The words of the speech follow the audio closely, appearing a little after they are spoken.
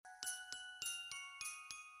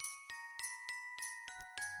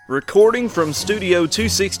Recording from Studio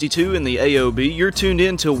 262 in the AOB, you're tuned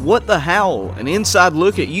in to What the Howl, an inside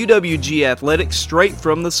look at UWG athletics straight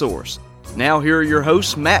from the source. Now here are your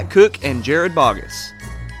hosts, Matt Cook and Jared Boggess.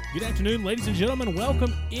 Good afternoon, ladies and gentlemen.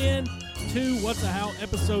 Welcome in to What the Howl,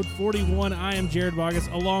 episode 41. I am Jared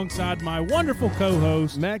Boggess alongside my wonderful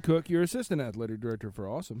co-host, Matt Cook, your assistant athletic director for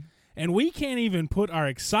Awesome. And we can't even put our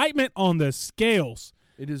excitement on the scales.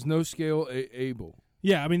 It is no scale able.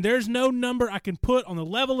 Yeah, I mean, there's no number I can put on the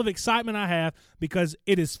level of excitement I have because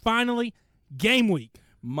it is finally game week.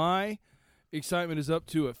 My excitement is up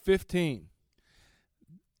to a 15.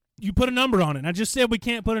 You put a number on it, and I just said we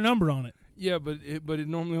can't put a number on it. Yeah, but it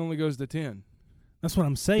normally only goes to 10. That's what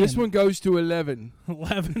I'm saying. This one goes to 11.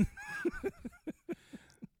 11.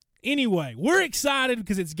 Anyway, we're excited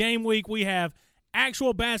because it's game week. We have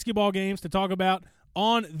actual basketball games to talk about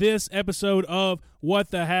on this episode of What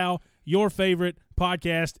the Howl, your favorite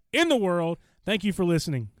podcast in the world. Thank you for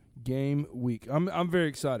listening. Game week. I'm very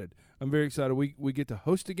excited. We get to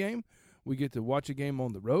host a game. We get to watch a game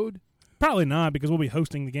on the road. Probably not, because we'll be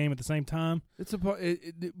hosting the game at the same time.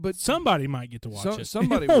 But somebody might get to watch it.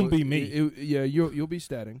 Somebody it won't be me. You'll be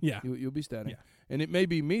statting. Yeah, you'll be statting. Yeah. And it may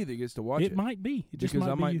be me that gets to watch it. It might be. Because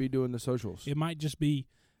I might be doing the socials. It might just be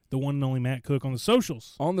the one and only Matt Cook on the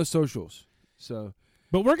socials. So.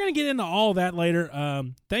 But we're going to get into all that later.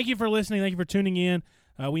 Thank you for listening. Thank you for tuning in.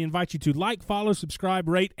 We invite you to like, follow, subscribe,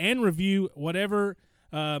 rate, and review whatever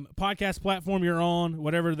podcast platform you're on,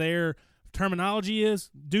 whatever their terminology is.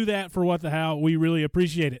 Do that for What the Howl. We really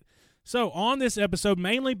appreciate it. So on this episode,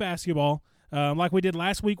 mainly basketball, like we did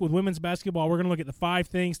last week with women's basketball, we're going to look at the 5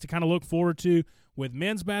 things to kind of look forward to with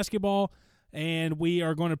men's basketball. And we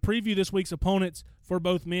are going to preview this week's opponents for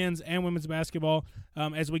both men's and women's basketball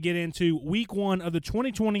as we get into week 1 of the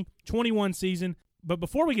 2020-21 season. But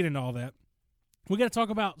before we get into all that, we got to talk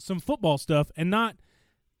about some football stuff, and not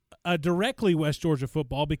directly West Georgia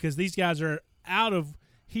football, because these guys are out of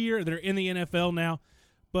here. They're in the NFL now.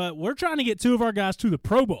 But we're trying to get 2 of our guys to the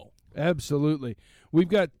Pro Bowl. Absolutely. We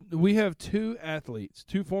have 2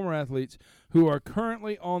 former athletes who are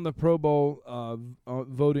currently on the Pro Bowl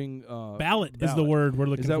voting ballot is the word we're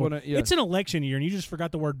looking for. Yes. It's an election year, and you just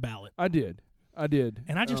forgot the word ballot. I did.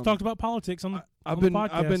 And I just talked about politics on the podcast.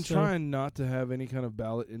 I've been trying not to have any kind of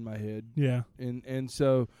ballot in my head. Yeah. And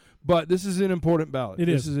so, but this is an important ballot.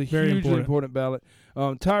 This is a very hugely important ballot.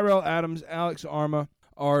 Tyrell Adams, Alex Arma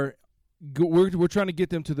are. We're trying to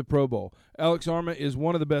get them to the Pro Bowl. Alex Arma is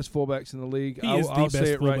one of the best fullbacks in the league. I'll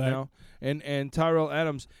say it right now. And Tyrell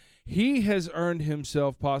Adams, he has earned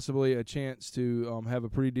himself possibly a chance to have a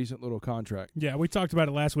pretty decent little contract. Yeah, we talked about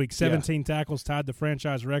it last week. 17 tackles, tied the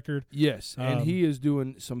franchise record. Yes, and he is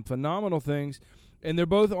doing some phenomenal things, and they're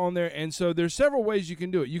both on there. And so there's several ways you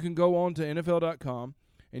can do it. You can go on to NFL.com,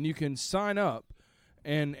 and you can sign up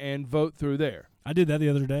and vote through there. I did that the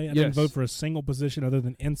other day. I didn't vote for a single position other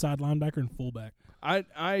than inside linebacker and fullback.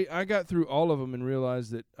 I got through all of them and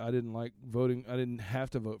realized that I didn't like voting. I didn't have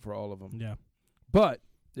to vote for all of them. Yeah. But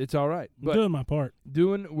it's all right. I'm doing my part.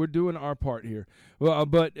 We're doing our part here. Well,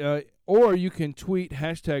 or you can tweet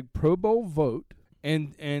hashtag Pro Bowl vote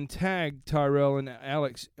and tag Tyrell and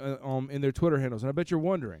Alex in their Twitter handles. And I bet you're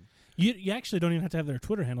wondering. You actually don't even have to have their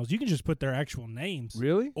Twitter handles. You can just put their actual names.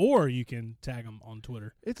 Really? Or you can tag them on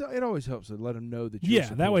Twitter. It always helps to let them know that you're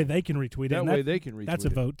supporting. That way they can retweet it. That way they can retweet it. That's a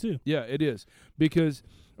vote, too. Yeah, it is. Because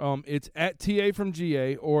it's at TA from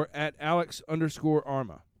GA or at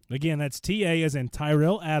Alex_Arma. Again, that's TA as in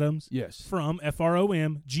Tyrell Adams. Yes. From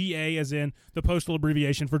FROM, GA as in the postal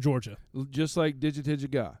abbreviation for Georgia. Just like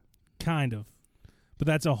Digitija. Kind of. But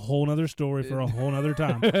that's a whole other story for a whole other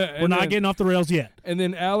time. We're not getting off the rails yet. And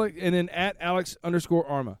then at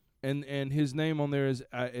Alex_Arma. And his name on there is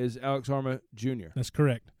Alex Arma Jr. That's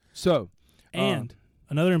correct. So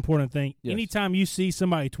another important thing, yes. Anytime you see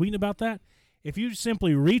somebody tweeting about that, if you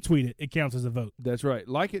simply retweet it, it counts as a vote. That's right.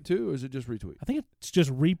 Like it too, or is it just retweet? I think it's just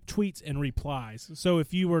retweets and replies. So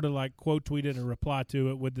if you were to quote tweet it or reply to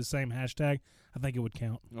it with the same hashtag, I think it would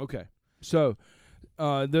count. Okay. So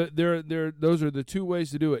those are the 2 ways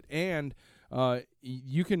to do it, and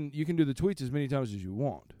you can do the tweets as many times as you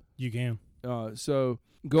want. You can. So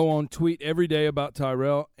go on, tweet every day about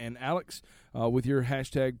Tyrell and Alex with your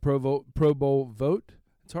hashtag Pro Bowl vote.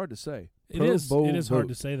 It's hard to say. It is hard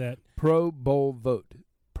to say that. Pro Bowl vote.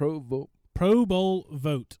 Pro Bowl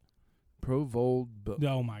vote. Pro Bowl vote.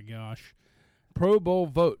 Oh my gosh. Pro Bowl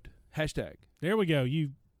vote. Hashtag. There we go.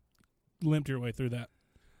 You limped your way through that.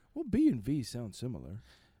 Well, B and V sound similar.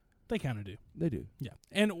 They kind of do. They do. Yeah.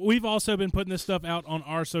 And we've also been putting this stuff out on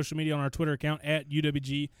our social media, on our Twitter account at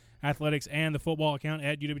UWG Athletics and the football account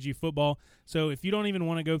at UWG Football. So if you don't even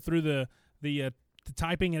want to go through the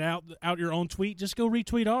typing it out your own tweet, just go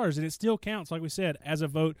retweet ours, and it still counts, like we said, as a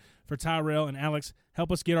vote for Tyrell and Alex.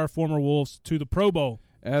 Help us get our former Wolves to the Pro Bowl.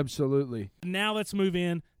 Absolutely. Now let's move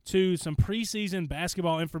in to some preseason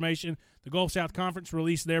basketball information. The Gulf South Conference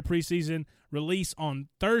released their preseason release on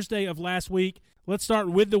Thursday of last week. Let's start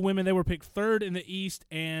with the women. They were picked third in the East,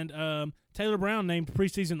 and Taylor Brown named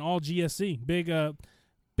preseason All-GSC.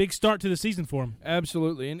 Big start to the season for him.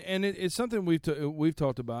 Absolutely, and it's something we've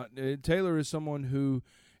talked about. Taylor is someone who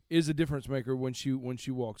is a difference maker when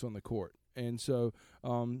she walks on the court. And so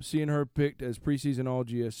seeing her picked as preseason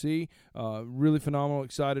All-GSC, really phenomenal,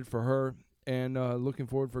 excited for her, and looking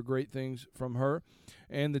forward for great things from her.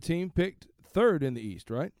 And the team picked third in the East,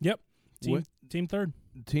 right? Yep, team third.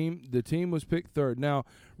 The team was picked third. Now,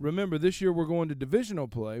 remember, this year we're going to divisional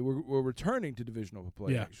play. We're returning to divisional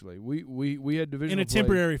play, actually. We had divisional play. In a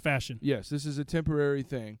temporary fashion. Yes, this is a temporary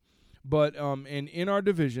thing. But and in our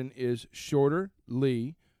division is Shorter,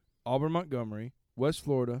 Lee, Auburn-Montgomery, West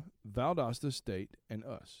Florida, Valdosta State, and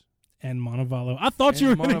us. And Montevallo. I thought you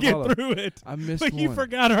were going to get through it. I missed but one. You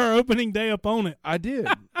forgot our opening day opponent. I did.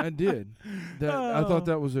 I thought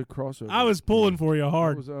that was a crossover. I was pulling for you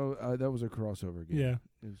hard. That was a crossover game. Yeah.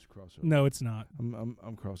 It was a crossover. No, it's not.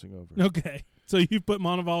 I'm crossing over. Okay. So you put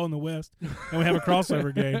Montevallo in the West, and we have a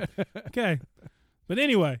crossover game. Okay. But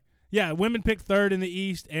anyway, yeah, women picked third in the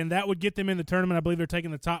East, and that would get them in the tournament. I believe they're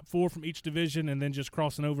taking the top 4 from each division and then just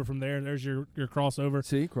crossing over from there. There's your crossover.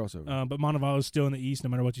 See, crossover. But Montevallo's still in the East no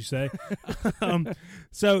matter what you say.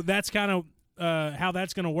 So that's kind of how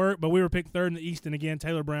that's going to work. But we were picked third in the East, and again,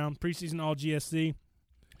 Taylor Brown, preseason All-GSC.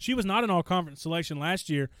 She was not an all-conference selection last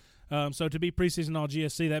year, so to be preseason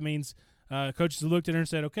All-GSC, that means coaches looked at her and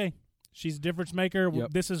said, okay, she's a difference maker.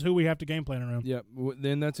 Yep. This is who we have to game plan around. Yep,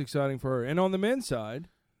 then that's exciting for her. And on the men's side,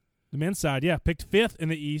 the men's side, picked fifth in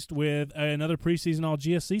the East with another preseason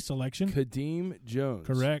All-GSC selection. Kadeem Jones.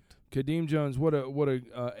 Correct. Kadeem Jones, what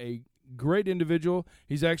a great individual.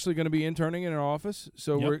 He's actually going to be interning in our office,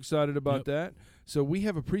 so we're excited about that. So we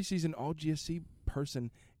have a preseason All-GSC person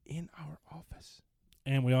in our office.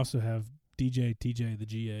 And we also have DJ TJ, the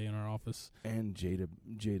GA, in our office. And Jada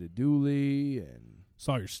Dooley and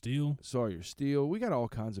Sawyer Steele. We got all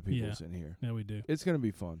kinds of people in here. Yeah, we do. It's going to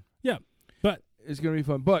be fun. Yeah, but it's going to be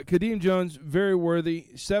fun. But Kadeem Jones, very worthy.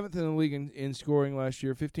 7th in the league in scoring last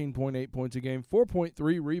year, 15.8 points a game,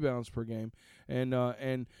 4.3 rebounds per game,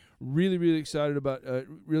 and really, really excited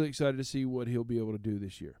to see what he'll be able to do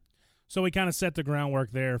this year. So we kind of set the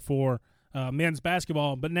groundwork there for men's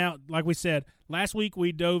basketball. But now, like we said, last week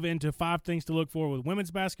we dove into 5 things to look for with women's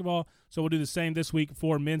basketball. So we'll do the same this week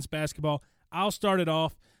for men's basketball. I'll start it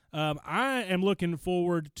off. I am looking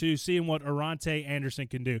forward to seeing what Arante Anderson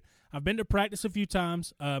can do. I've been to practice a few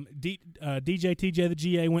times. DJ TJ, the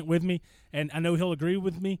GA, went with me, and I know he'll agree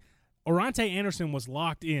with me. Arante Anderson was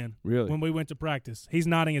locked in when we went to practice. He's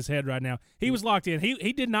nodding his head right now. He was locked in.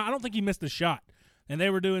 He did not. I don't think he missed a shot. And they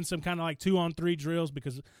were doing some kind of like 2-on-3 drills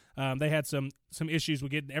because they had some issues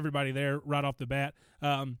with getting everybody there right off the bat.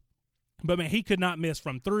 But man, he could not miss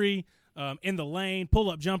from 3, in the lane,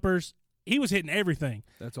 pull-up jumpers. He was hitting everything.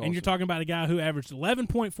 That's awesome. And you're talking about a guy who averaged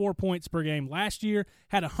 11.4 points per game last year,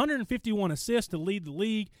 had 151 assists to lead the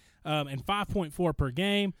league, and 5.4 per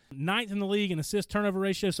game, 9th in the league in assist-turnover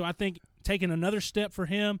ratio. So I think taking another step for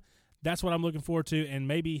him, that's what I'm looking forward to, and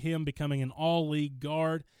maybe him becoming an all-league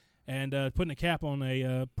guard and putting a cap on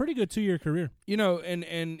a pretty good 2-year career. You know,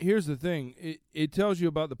 and here's the thing. It tells you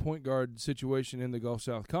about the point guard situation in the Gulf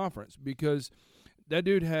South Conference because – that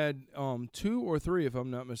dude had 2 or 3, if I'm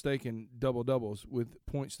not mistaken, double-doubles with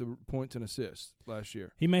points and assists last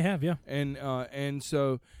year. He may have, yeah. And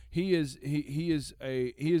so he is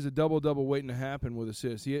a double-double waiting to happen with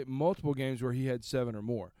assists. He had multiple games where he had 7 or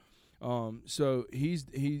more. So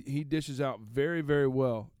he dishes out very, very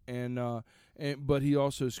well, but he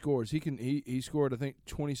also scores. He scored, I think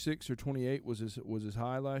 26 or 28 was his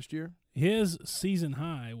high last year. His season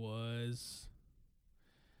high was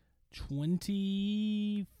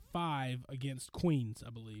 25 against Queens, I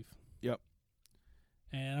believe. Yep.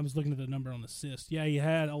 And I was looking at the number on assists. Yeah, he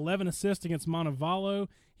had 11 assists against Montevallo.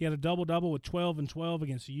 He had a double-double with 12 and 12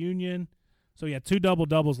 against Union. So he had 2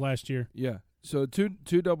 double-doubles last year. Yeah. So two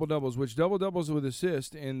double-doubles, which double-doubles with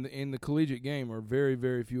assist in the collegiate game are very,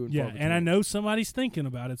 very few and far between. And I know somebody's thinking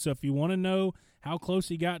about it. So if you want to know how close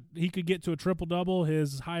he could get to a triple-double,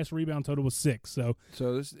 his highest rebound total was 6. So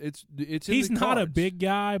it's he's in the not cards. a big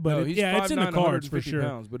guy, but he's it's in the cards for sure.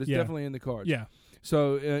 Pounds, but it's definitely in the cards. Yeah.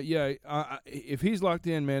 So if he's locked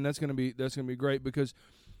in, man, that's gonna be great because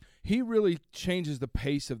he really changes the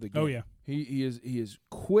pace of the game. Oh yeah, he is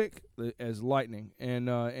quick as lightning,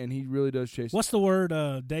 and he really does chase. What's the word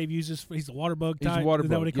Dave uses? He's a water bug type. He's a water Is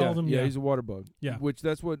bug. that what he calls him? Yeah, he's a water bug. Yeah, which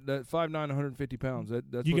that's what that 5'9", 150 pounds.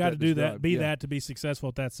 That's you got to do that. Be yeah. that to be successful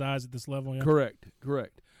at that size at this level. Yeah.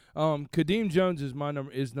 Correct. Kadeem Jones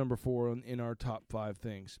is number 4 in our top 5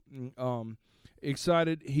 things.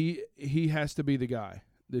 Excited. He has to be the guy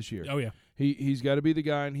this year. Oh yeah. He's got to be the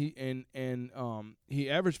guy, and he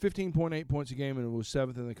averaged 15.8 points a game and was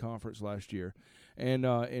 7th in the conference last year, and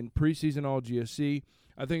in preseason All GSC.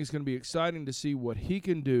 I think it's going to be exciting to see what he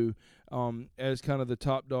can do as kind of the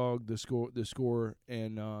top dog, the scorer,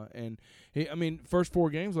 and he, first 4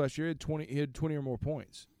 games last year he had 20 or more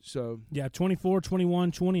points. So yeah, 24,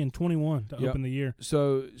 21, 20, and 21 to open the year.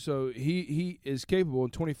 So he is capable,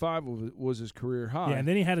 and 25 was his career high. Yeah, and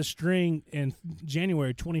then he had a string in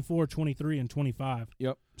January, 24, 23, and 25.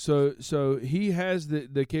 Yep. So he has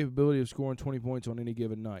the capability of scoring 20 points on any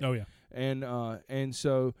given night. Oh yeah. And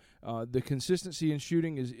so the consistency in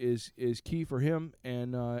shooting is key for him,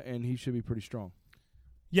 and he should be pretty strong.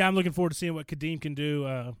 Yeah, I'm looking forward to seeing what Kadeem can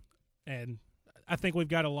do, and I think we've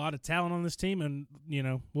got a lot of talent on this team, and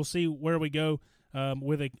we'll see where we go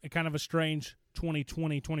with a kind of a strange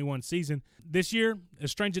 2020-21 season. This year,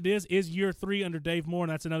 as strange as it is year 3 under Dave Moore,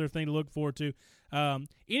 and that's another thing to look forward to.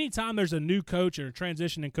 Anytime there's a new coach or a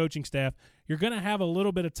transition in coaching staff, you're going to have a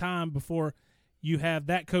little bit of time before you have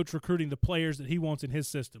that coach recruiting the players that he wants in his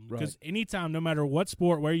system. Because anytime, no matter what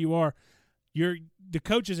sport, where you are, the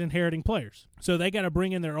coach is inheriting players. So they got to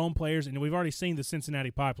bring in their own players, and we've already seen the Cincinnati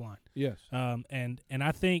pipeline. Yes. And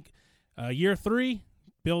I think year 3,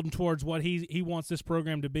 building towards what he wants this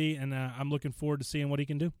program to be, and I'm looking forward to seeing what he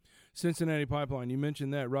can do. Cincinnati pipeline, you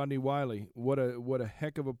mentioned that. Rodney Wiley, what a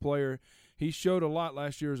heck of a player. He showed a lot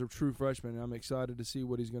last year as a true freshman, and I'm excited to see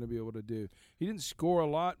what he's going to be able to do. He didn't score a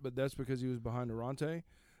lot, but that's because he was behind Durante.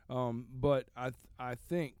 But I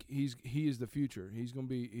think he is the future. He's going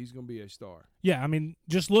to be a star. Yeah,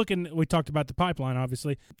 just looking, we talked about the pipeline,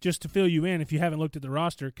 obviously. Just to fill you in, if you haven't looked at the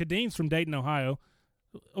roster, Kadeem's from Dayton, Ohio.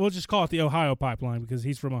 We'll just call it the Ohio pipeline because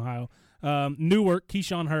he's from Ohio. Newark,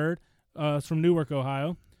 Keyshawn Hurd is from Newark,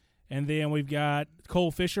 Ohio. And then we've got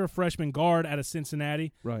Cole Fisher, freshman guard out of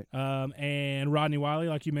Cincinnati. Right. And Rodney Wiley,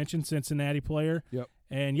 like you mentioned, Cincinnati player. Yep.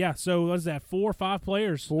 And yeah, so what is that? 4 or 5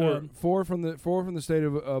 players? Four from the state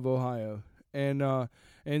of Ohio,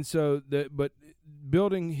 and so but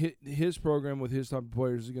building his program with his type of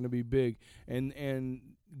players is going to be big, and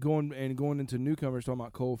going into newcomers, talking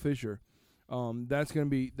about Cole Fisher. That's going to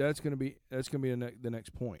be the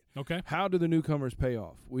next point. Okay. How do the newcomers pay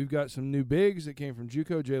off? We've got some new bigs that came from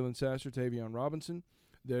JUCO, Jalen Sasser, Tavion Robinson,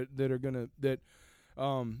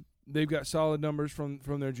 they've got solid numbers from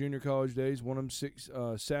their junior college days. One of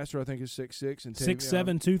them Sasser I think is 6'6", and 6'7",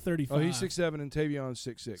 235. Oh, he's 6'7", and Tavion's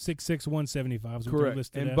 6'6". 6'6", 175.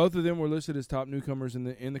 Correct. And both of them were listed as top newcomers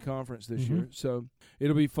in the conference this year. So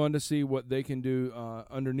it'll be fun to see what they can do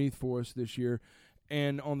underneath for us this year.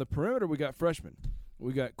 And on the perimeter, we got freshmen.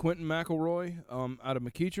 We got Quentin McElroy out of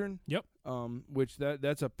McEachern. Yep. Which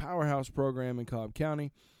that's a powerhouse program in Cobb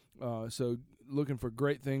County. So looking for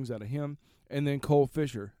great things out of him. And then Cole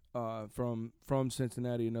Fisher from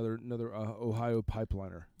Cincinnati, another Ohio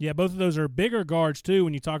pipeliner. Yeah, both of those are bigger guards too.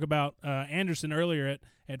 When you talk about Anderson earlier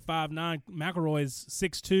at 5'9", McElroy's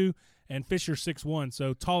 6'2", and Fisher 6'1",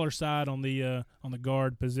 so taller side on the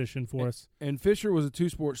guard position for us. And Fisher was a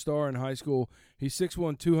two-sport star in high school. He's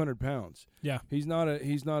 6'1", 200 pounds. Yeah, he's not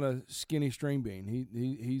a skinny string bean.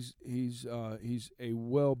 He's a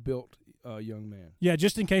well-built young man. Yeah,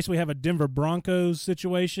 just in case we have a Denver Broncos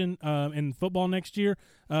situation in football next year,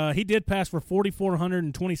 he did pass for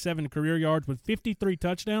 4,427 career yards with 53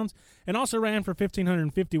 touchdowns, and also ran for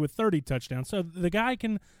 1,550 with 30 touchdowns. So the guy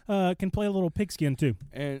can play a little pigskin too.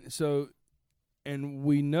 And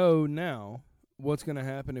we know now what's going to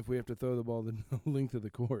happen if we have to throw the ball the length of the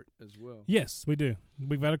court as well. Yes, we do.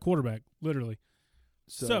 We've got a quarterback, literally.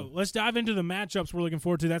 So let's dive into the matchups we're looking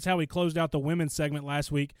forward to. That's how we closed out the women's segment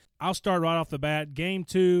last week. I'll start right off the bat. Game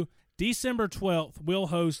 2, December 12th, we'll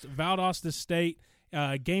host Valdosta State.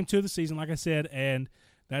 Game 2 of the season, like I said, and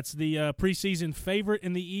that's the preseason favorite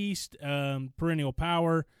in the East, perennial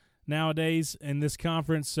power nowadays in this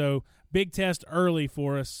conference. So big test early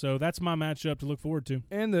for us. So that's my matchup to look forward to.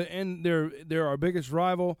 And they're our biggest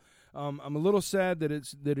rival. I'm a little sad that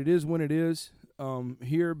it is when it is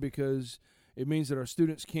here, because it means that our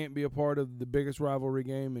students can't be a part of the biggest rivalry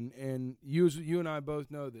game. And you and I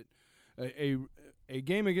both know that a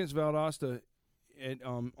game against Valdosta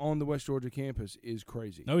on the West Georgia campus is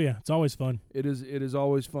crazy. Oh yeah, it's always fun. It is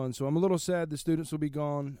always fun. So I'm a little sad the students will be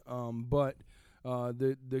gone, but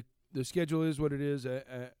The schedule is what it is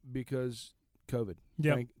because COVID.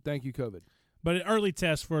 Yep. Thank you, COVID. But an early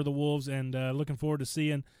test for the Wolves, and looking forward to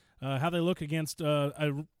seeing how they look against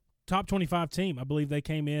a top 25 team. I believe they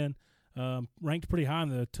came in ranked pretty high in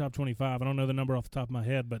the top 25. I don't know the number off the top of my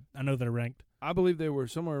head, but I know they're ranked. I believe they were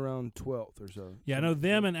somewhere around 12th or so. Yeah, I know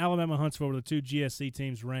them and Alabama Huntsville were the two GSC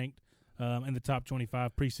teams ranked in the top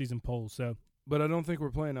 25 preseason polls. So, but I don't think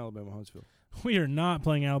we're playing Alabama Huntsville. We are not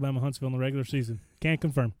playing Alabama Huntsville in the regular season. Can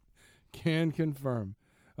confirm. Can confirm.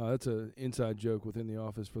 That's an inside joke within the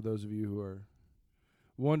office for those of you who are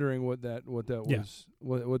wondering what that was,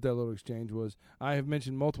 what that little exchange was. I have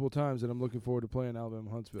mentioned multiple times that I'm looking forward to playing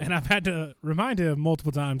Alabama Huntsville, and I've had to remind him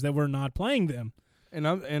multiple times that we're not playing them. And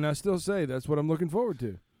I still say that's what I'm looking forward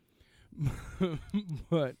to.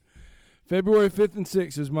 But February 5th and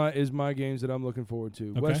 6th is my games that I'm looking forward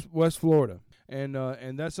to. Okay. West Florida, and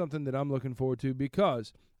that's something that I'm looking forward to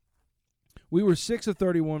because we were 6 of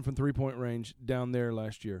 31 from 3-point range down there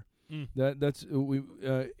last year. That's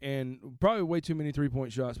and probably way too many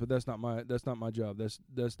 3-point shots, but that's not my job.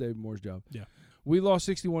 That's Dave Moore's job. Yeah, we lost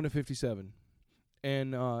 61 to 57,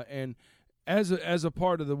 and as a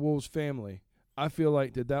part of the Wolves family, I feel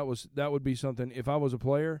like that would be something. If I was a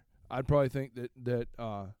player, I'd probably think that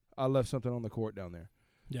I left something on the court down there.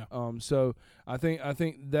 Yeah. So I think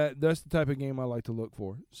that's the type of game I like to look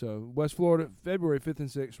for. So West Florida, February 5th and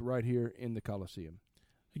 6th, right here in the Coliseum.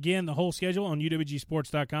 Again, the whole schedule on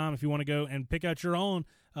UWGsports.com. If you want to go and pick out your own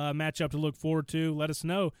matchup to look forward to, let us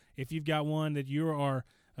know if you've got one that you are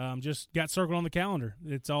just got circled on the calendar.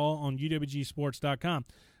 It's all on UWGsports.com.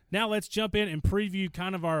 Now let's jump in and preview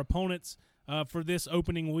kind of our opponents for this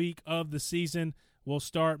opening week of the season. We'll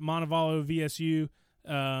start Montevallo VSU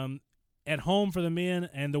at home for the men,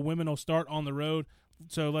 and the women will start on the road.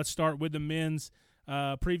 So let's start with the men's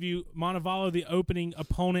preview. Montevallo, the opening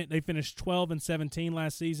opponent, they finished 12-17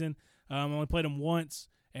 last season. Only played them once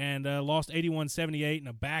and lost 81-78 in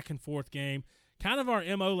a back-and-forth game. Kind of our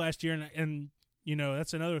MO last year, and you know,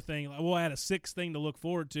 that's another thing. We'll add a sixth thing to look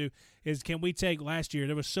forward to is can we take last year?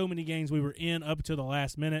 There was so many games we were in up until the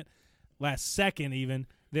last minute, last second even,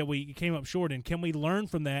 that we came up short in. Can we learn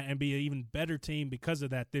from that and be an even better team because of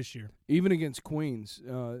that this year? Even against Queens,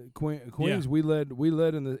 Queens, yeah. we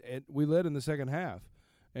led in the second half,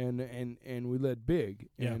 and we led big,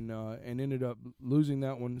 and ended up losing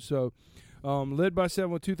that one. So, led by 7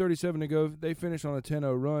 with 2:37 to go, they finished on a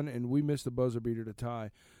 10-0 run, and we missed the buzzer beater to tie.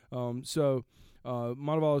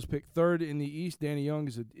 Montevallo is picked third in the East. Danny Young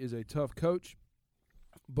is a tough coach,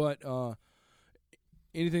 but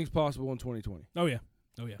anything's possible in 2020. Oh yeah.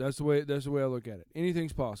 That's the way I look at it.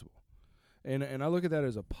 Anything's possible, and I look at that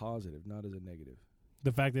as a positive, not as a negative.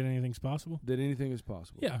 The fact that anything's possible. That anything is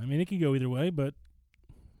possible. Yeah, I mean it can go either way, but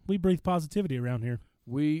we breathe positivity around here.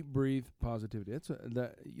 We breathe positivity.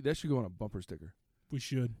 That should go on a bumper sticker. We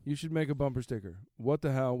should. You should make a bumper sticker. What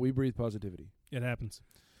the hell? We breathe positivity. It happens.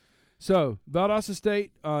 So, Valdosta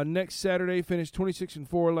State next Saturday finished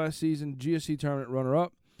 26-4 last season, GSC tournament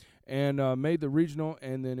runner-up, and made the regional,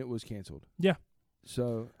 and then it was canceled. Yeah.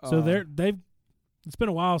 So they've. It's been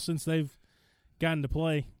a while since they've gotten to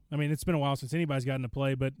play. I mean, it's been a while since anybody's gotten to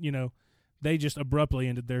play, but you know, they just abruptly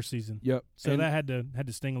ended their season. Yep. So that had to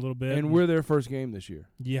sting a little bit. And we're their first game this year.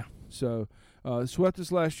 Yeah. So swept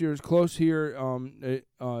us last year. It's close here.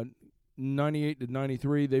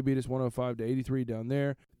 98-93. They beat us 105-83 down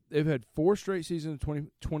there. They've had 4 straight seasons of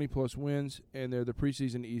 20-plus wins, and they're the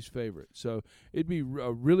preseason East favorite. So it'd be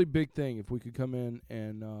a really big thing if we could come in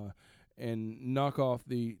and knock off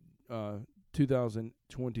the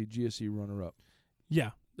 2020 GSC runner-up. Yeah.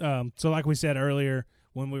 So like we said earlier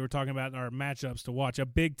when we were talking about our matchups to watch, a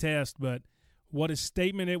big test, but what a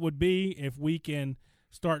statement it would be if we can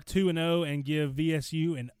start 2-0 and give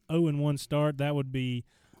VSU an 0-1 start. That would be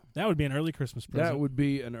an early Christmas present. That would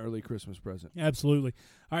be an early Christmas present. Absolutely.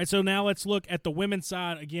 All right, so now let's look at the women's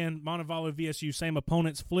side. Again, Montevallo, VSU, same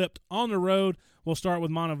opponents flipped on the road. We'll start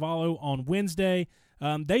with Montevallo on Wednesday.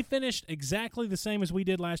 They finished exactly the same as we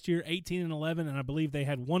did last year, 18-11, and I believe they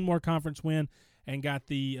had one more conference win and got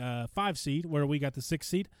the 5 seed, where we got the 6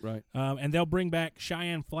 seed. Right. And they'll bring back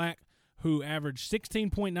Cheyenne Flack, who averaged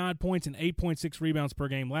 16.9 points and 8.6 rebounds per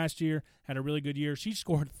game last year, had a really good year. She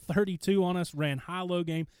scored 32 on us, ran high-low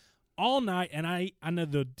game all night, and I know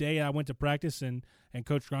the day I went to practice and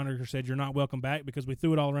Coach Groninger said, you're not welcome back because we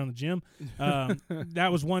threw it all around the gym.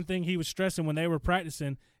 That was one thing he was stressing when they were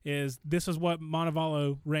practicing is this is what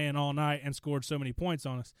Montevallo ran all night and scored so many points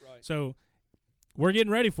on us. Right. So we're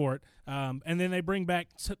getting ready for it. And then they bring back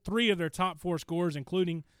 3 of their top 4 scorers,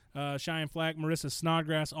 including Cheyenne Flack. Marissa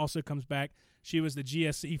Snodgrass also comes back. She was the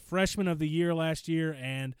GSC Freshman of the Year last year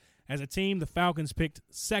and As a team, the Falcons picked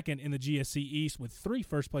second in the GSC East with 3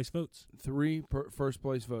 first-place votes. 3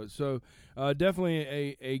 first-place votes. So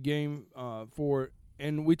definitely a game for –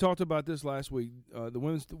 and we talked about this last week. The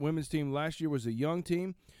women's team last year was a young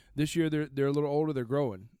team. This year they're a little older. They're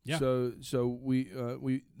growing. Yeah. So we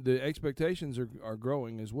the expectations are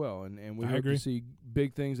growing as well, and we hope to see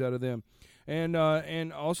big things out of them. And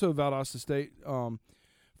also Valdosta State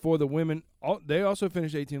for the women, they also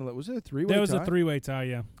finished 18-11. Was it a 3-way tie? That was a 3-way tie,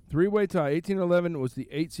 yeah. 3-way tie. 18-11 was the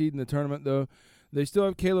 8th seed in the tournament, though. They still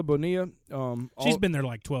have Kayla Bonilla. She's been there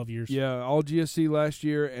like 12 years. Yeah, all GSC last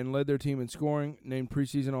year and led their team in scoring, named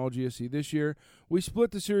preseason all GSC this year. We split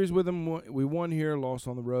the series with them. We won here, lost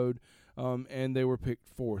on the road, and they were picked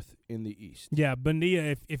 4th in the East. Yeah,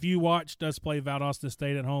 Bonilla, if you watched us play Valdosta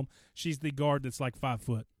State at home, she's the guard that's like 5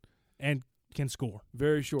 foot and can score.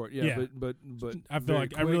 Very short, yeah. But I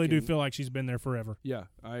really do feel like she's been there forever. Yeah,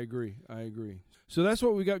 I agree. So that's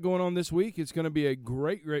what we got going on this week. It's going to be a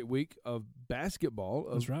great week of basketball.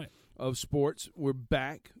 That's right. Of sports. We're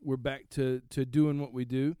back. We're back to doing what we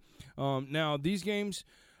do. Now these games.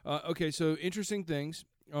 Okay, so interesting things.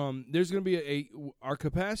 There's going to be our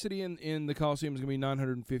capacity in the Coliseum is going to be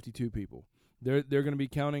 952 people. They're going to be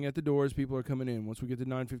counting at the doors. People are coming in. Once we get to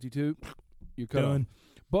 952, you're cut off.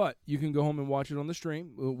 But you can go home and watch it on the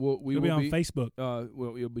stream. We'll be on Facebook.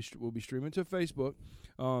 We'll be streaming to Facebook,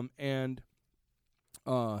 and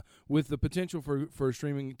with the potential for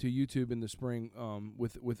streaming to YouTube in the spring,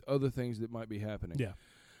 with other things that might be happening. Yeah.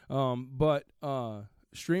 But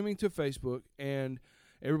streaming to Facebook, and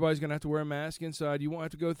everybody's gonna have to wear a mask inside. You won't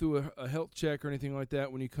have to go through a health check or anything like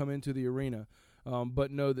that when you come into the arena.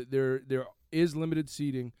 But know that there is limited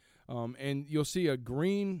seating, and you'll see a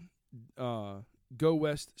green Go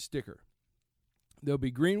West sticker. There'll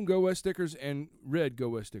be green Go West stickers and red Go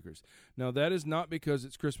West stickers. Now, that is not because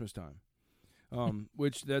it's Christmas time,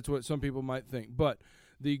 which that's what some people might think. But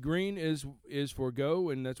the green is for go,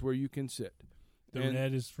 and that's where you can sit. The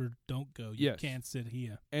red is for don't go. You can't sit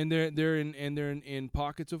here. And they're in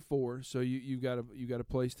pockets of 4, so you got a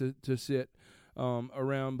place to sit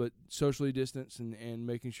around, but socially distanced and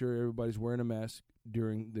making sure everybody's wearing a mask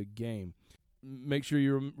during the game. Make sure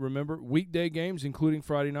you remember weekday games, including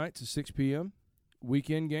Friday nights, at 6 p.m.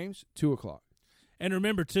 Weekend games, 2 o'clock. And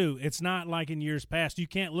remember, too, it's not like in years past. You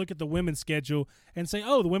can't look at the women's schedule and say,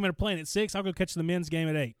 oh, the women are playing at 6. I'll go catch the men's game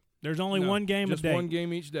at 8. There's only one game a day. Just one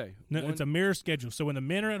game each day. No, it's a mirror schedule. So when the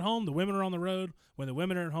men are at home, the women are on the road. When the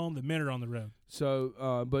women are at home, the men are on the road.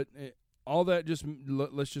 So, but all that,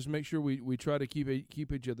 let's just make sure we try to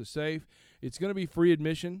keep each other safe. It's going to be free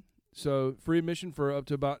admission. So free admission for up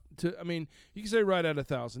to you can say right at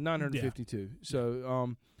 1,000, 952. Yeah.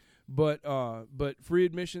 So, but free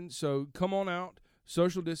admission. So come on out,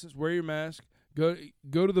 social distance, wear your mask, go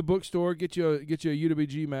to the bookstore, get you a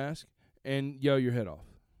UWG mask, and yell your head off.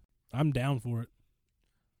 I'm down for it.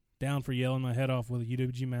 Down for yelling my head off with a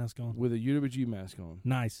UWG mask on. With a UWG mask on.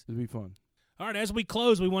 Nice. It'll be fun. All right, as we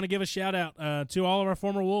close, we want to give a shout-out to all of our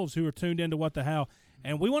former Wolves who are tuned into What the How.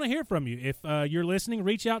 And we want to hear from you. If you're listening,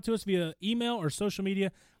 reach out to us via email or social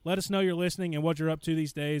media. Let us know you're listening and what you're up to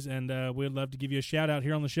these days, and we'd love to give you a shout-out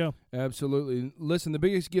here on the show. Absolutely. Listen, the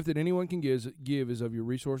biggest gift that anyone can give is of your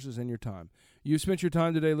resources and your time. You've spent your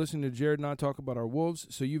time today listening to Jared and I talk about our Wolves,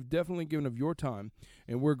 so you've definitely given of your time,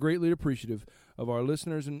 and we're greatly appreciative of our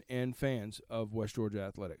listeners and fans of West Georgia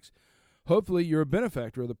Athletics. Hopefully, you're a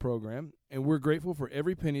benefactor of the program, and we're grateful for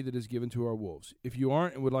every penny that is given to our Wolves. If you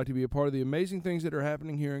aren't and would like to be a part of the amazing things that are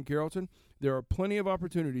happening here in Carrollton, there are plenty of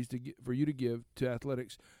opportunities for you to give to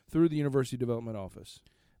athletics through the University Development Office.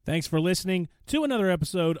 Thanks for listening to another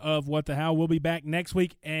episode of What the How. We'll be back next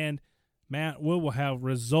week, and Matt, we will have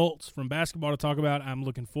results from basketball to talk about. I'm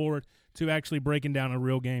looking forward to actually breaking down a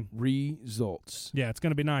real game. Results. Yeah, it's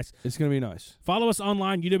going to be nice. It's going to be nice. Follow us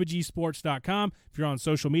online, uwgsports.com. If you're on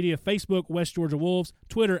social media, Facebook, West Georgia Wolves,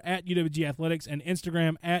 Twitter, @UWG Athletics, and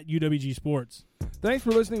Instagram, @UWG Sports. Thanks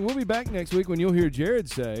for listening. We'll be back next week when you'll hear Jared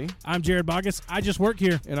say, I'm Jared Boggess. I just work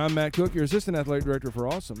here. And I'm Matt Cook, your Assistant Athletic Director for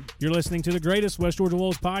Awesome. You're listening to the greatest West Georgia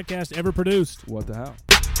Wolves podcast ever produced. What the How?